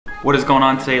What is going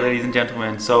on today, ladies and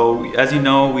gentlemen? So, as you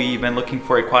know, we've been looking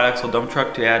for a quad axle dump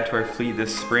truck to add to our fleet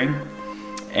this spring.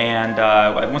 And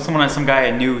some guy I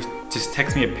knew just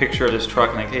texted me a picture of this truck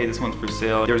and like, hey, this one's for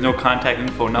sale. There was no contact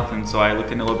info, nothing, so I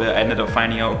looked in a little bit. I ended up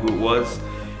finding out who it was.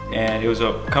 And it was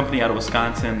a company out of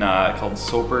Wisconsin called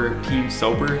Team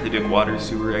Soper. They do water,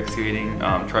 sewer, excavating,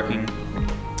 trucking.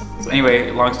 So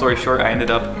anyway, long story short, I ended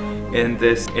up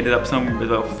somewhere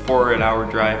about a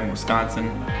 4-hour drive in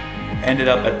Wisconsin. Ended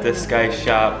up at this guy's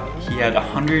shop. He had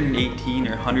 118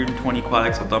 or 120 quad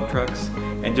axle dump trucks,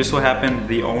 and just so happened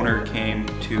the owner came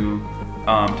to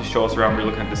show us around. We were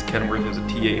looking at this Kenworth. It was a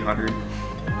T800,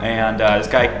 and this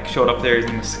guy showed up there. His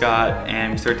name was Scott,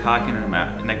 and we started talking to him.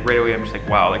 And like right away, I'm just like,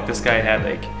 wow, like this guy had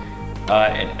like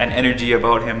an energy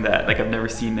about him that like I've never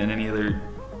seen in any other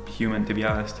human, to be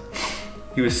honest.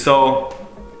 He was so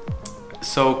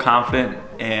confident,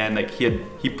 and like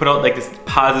he put out like this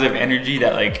positive energy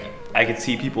that like I could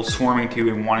see people swarming to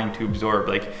and wanting to absorb.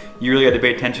 Like you really had to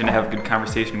pay attention to have a good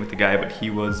conversation with the guy, but he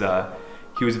was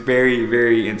very,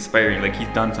 very inspiring. Like he's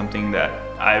done something that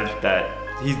I've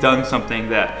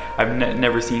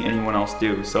never seen anyone else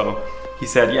do. So he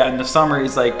said, yeah, in the summer,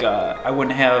 he's like, I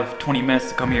wouldn't have 20 minutes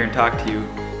to come here and talk to you.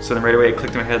 So then right away it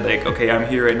clicked in my head like, okay, I'm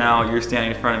here right now, you're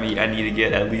standing in front of me, I need to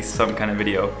get at least some kind of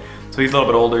video. So he's a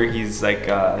little bit older, he's like,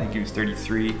 I think he was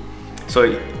 33.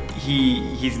 So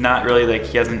he's not really like,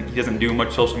 he doesn't do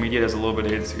much social media, does a little bit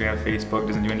of Instagram, Facebook,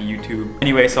 doesn't do any YouTube.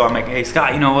 Anyway, so I'm like, hey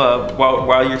Scott, you know,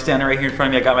 while you're standing right here in front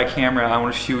of me, I got my camera, I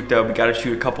want to shoot, we got to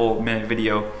shoot a couple-minute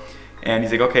video. And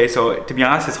he's like, okay. So to be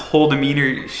honest, his whole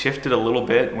demeanor shifted a little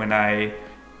bit when I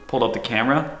pulled out the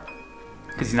camera,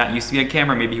 because he's not used to being on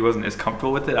camera. Maybe he wasn't as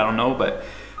comfortable with it, I don't know. But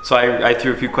so I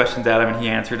threw a few questions at him and he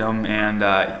answered them, and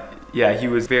yeah, he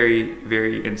was very,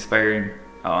 very inspiring,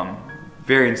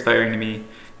 to me.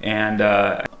 And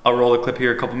I'll roll a clip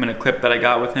here, a couple-minute clip that I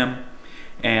got with him.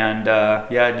 And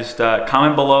yeah, just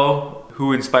comment below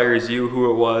who inspires you, who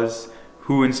it was,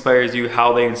 who inspires you,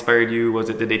 how they inspired you.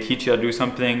 Did they teach you how to do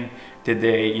something? Did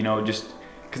they, you know, just,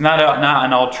 because not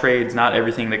on all trades, not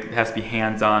everything that has to be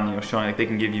hands-on, you know, showing like they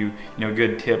can give you, you know,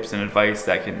 good tips and advice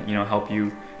that can, you know, help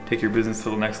you take your business to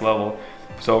the next level.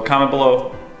 So comment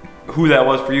below who that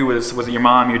was for you. Was it your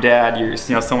mom, your dad, you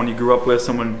know, someone you grew up with,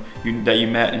 someone that you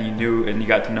met and you knew and you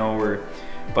got to know, or,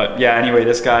 but yeah, anyway,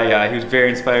 this guy, he was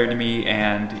very inspiring to me,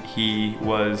 and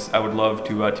I would love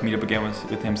to meet up again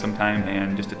with him sometime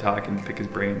and just to talk and pick his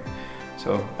brain.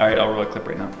 So, all right, I'll roll a clip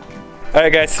right now. All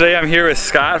right, guys, today I'm here with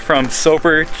Scott from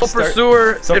Soper.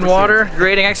 Sewer and water,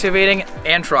 grading, excavating,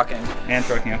 and trucking.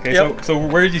 Okay. Yep. So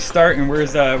where did you start and where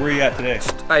are you at today?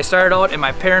 I started out in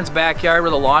my parents' backyard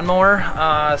with a lawnmower.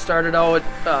 Started out with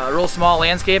real small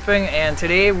landscaping, and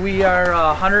today we are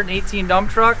 118 dump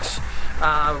trucks.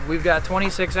 We've got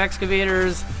 26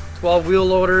 excavators, 12 wheel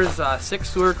loaders, 6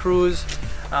 sewer crews,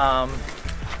 and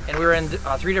we're in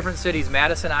 3 different cities: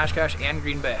 Madison, Oshkosh, and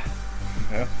Green Bay.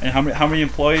 Okay. And how many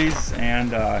employees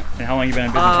and how long you been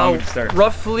in business? How long did you start?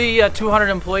 Roughly 200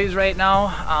 employees right now.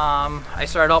 I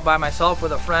started out by myself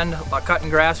with a friend cutting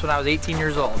grass when I was 18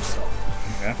 years old. So.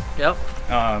 Okay. Yep.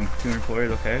 200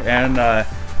 employees. Okay. And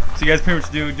so you guys pretty much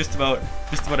do just about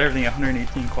everything.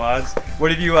 118 quads.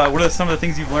 What are some of the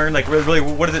things you've learned? Like really,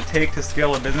 what does it take to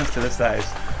scale a business to this size?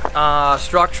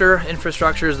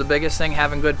 Infrastructure is the biggest thing.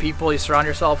 Having good people you surround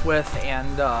yourself with,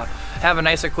 and having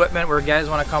nice equipment where guys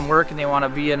want to come work and they want to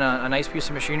be in a nice piece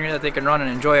of machinery that they can run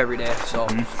and enjoy every day. So,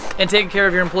 and taking care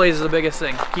of your employees is the biggest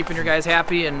thing. Keeping your guys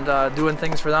happy and doing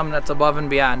things for them that's above and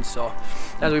beyond. So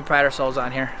that's what we pride ourselves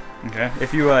on here. Okay.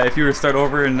 If you were to start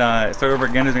over again, is there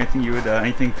anything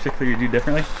anything particular you do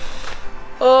differently?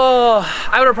 Oh,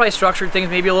 I would have probably structured things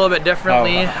maybe a little bit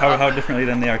differently. How differently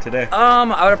than they are today? I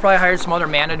would have probably hired some other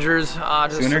managers.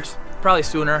 Sooner? Probably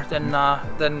sooner than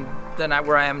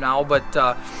where I am now.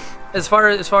 But as far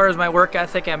as my work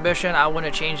ethic, ambition, I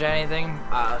wouldn't have changed anything.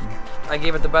 I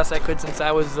gave it the best I could since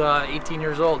I was 18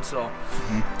 years old. So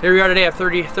here we are today at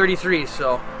 33.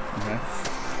 So. Okay.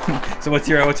 So what's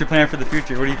your plan for the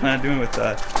future? What do you plan on doing with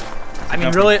I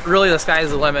mean, really, the sky's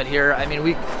the limit here. I mean,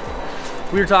 we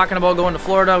were talking about going to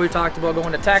Florida. We talked about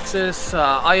going to Texas,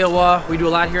 Iowa. We do a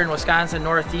lot here in Wisconsin,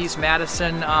 Northeast,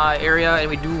 Madison area, and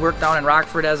we do work down in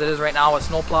Rockford as it is right now with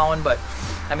snow plowing. But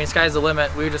I mean, sky's the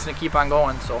limit. We're just gonna keep on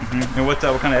going. So. And what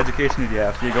kind of education did you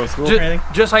have? Did you go to school or anything?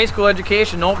 Just high school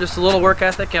education. Nope, just a little work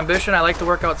ethic, ambition. I like to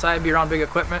work outside, be around big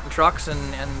equipment and trucks, and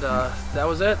that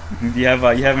was it. Do you have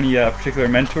any particular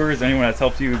mentors? Anyone that's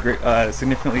helped you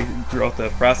significantly throughout the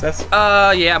process?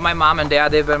 Yeah, my mom and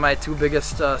dad. They've been my 2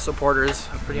 biggest supporters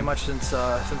pretty much since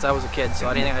I was a kid. So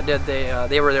anything I did,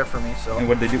 they were there for me. So. And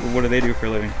what do they do for a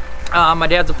living? My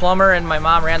dad's a plumber, and my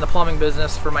mom ran the plumbing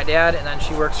business for my dad, and then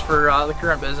she works for the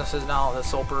current businesses now, the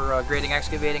Soper grading,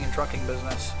 excavating, and trucking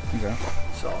business. Okay.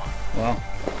 So. Well,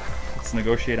 let's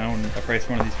negotiate on a price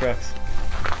for one of these trucks.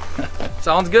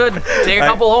 Sounds good. Take a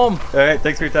couple home. All right,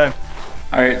 thanks for your time.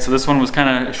 All right, so this one was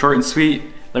kind of short and sweet.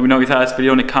 Let me know what you thought of this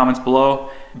video in the comments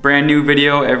below. Brand new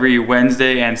video every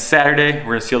Wednesday and Saturday.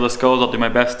 We're gonna see how this goes. I'll do my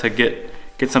best to get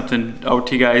something out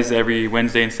to you guys every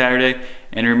Wednesday and Saturday.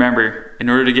 And remember, in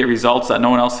order to get results that no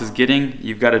one else is getting,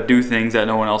 you've got to do things that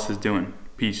no one else is doing.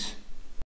 Peace.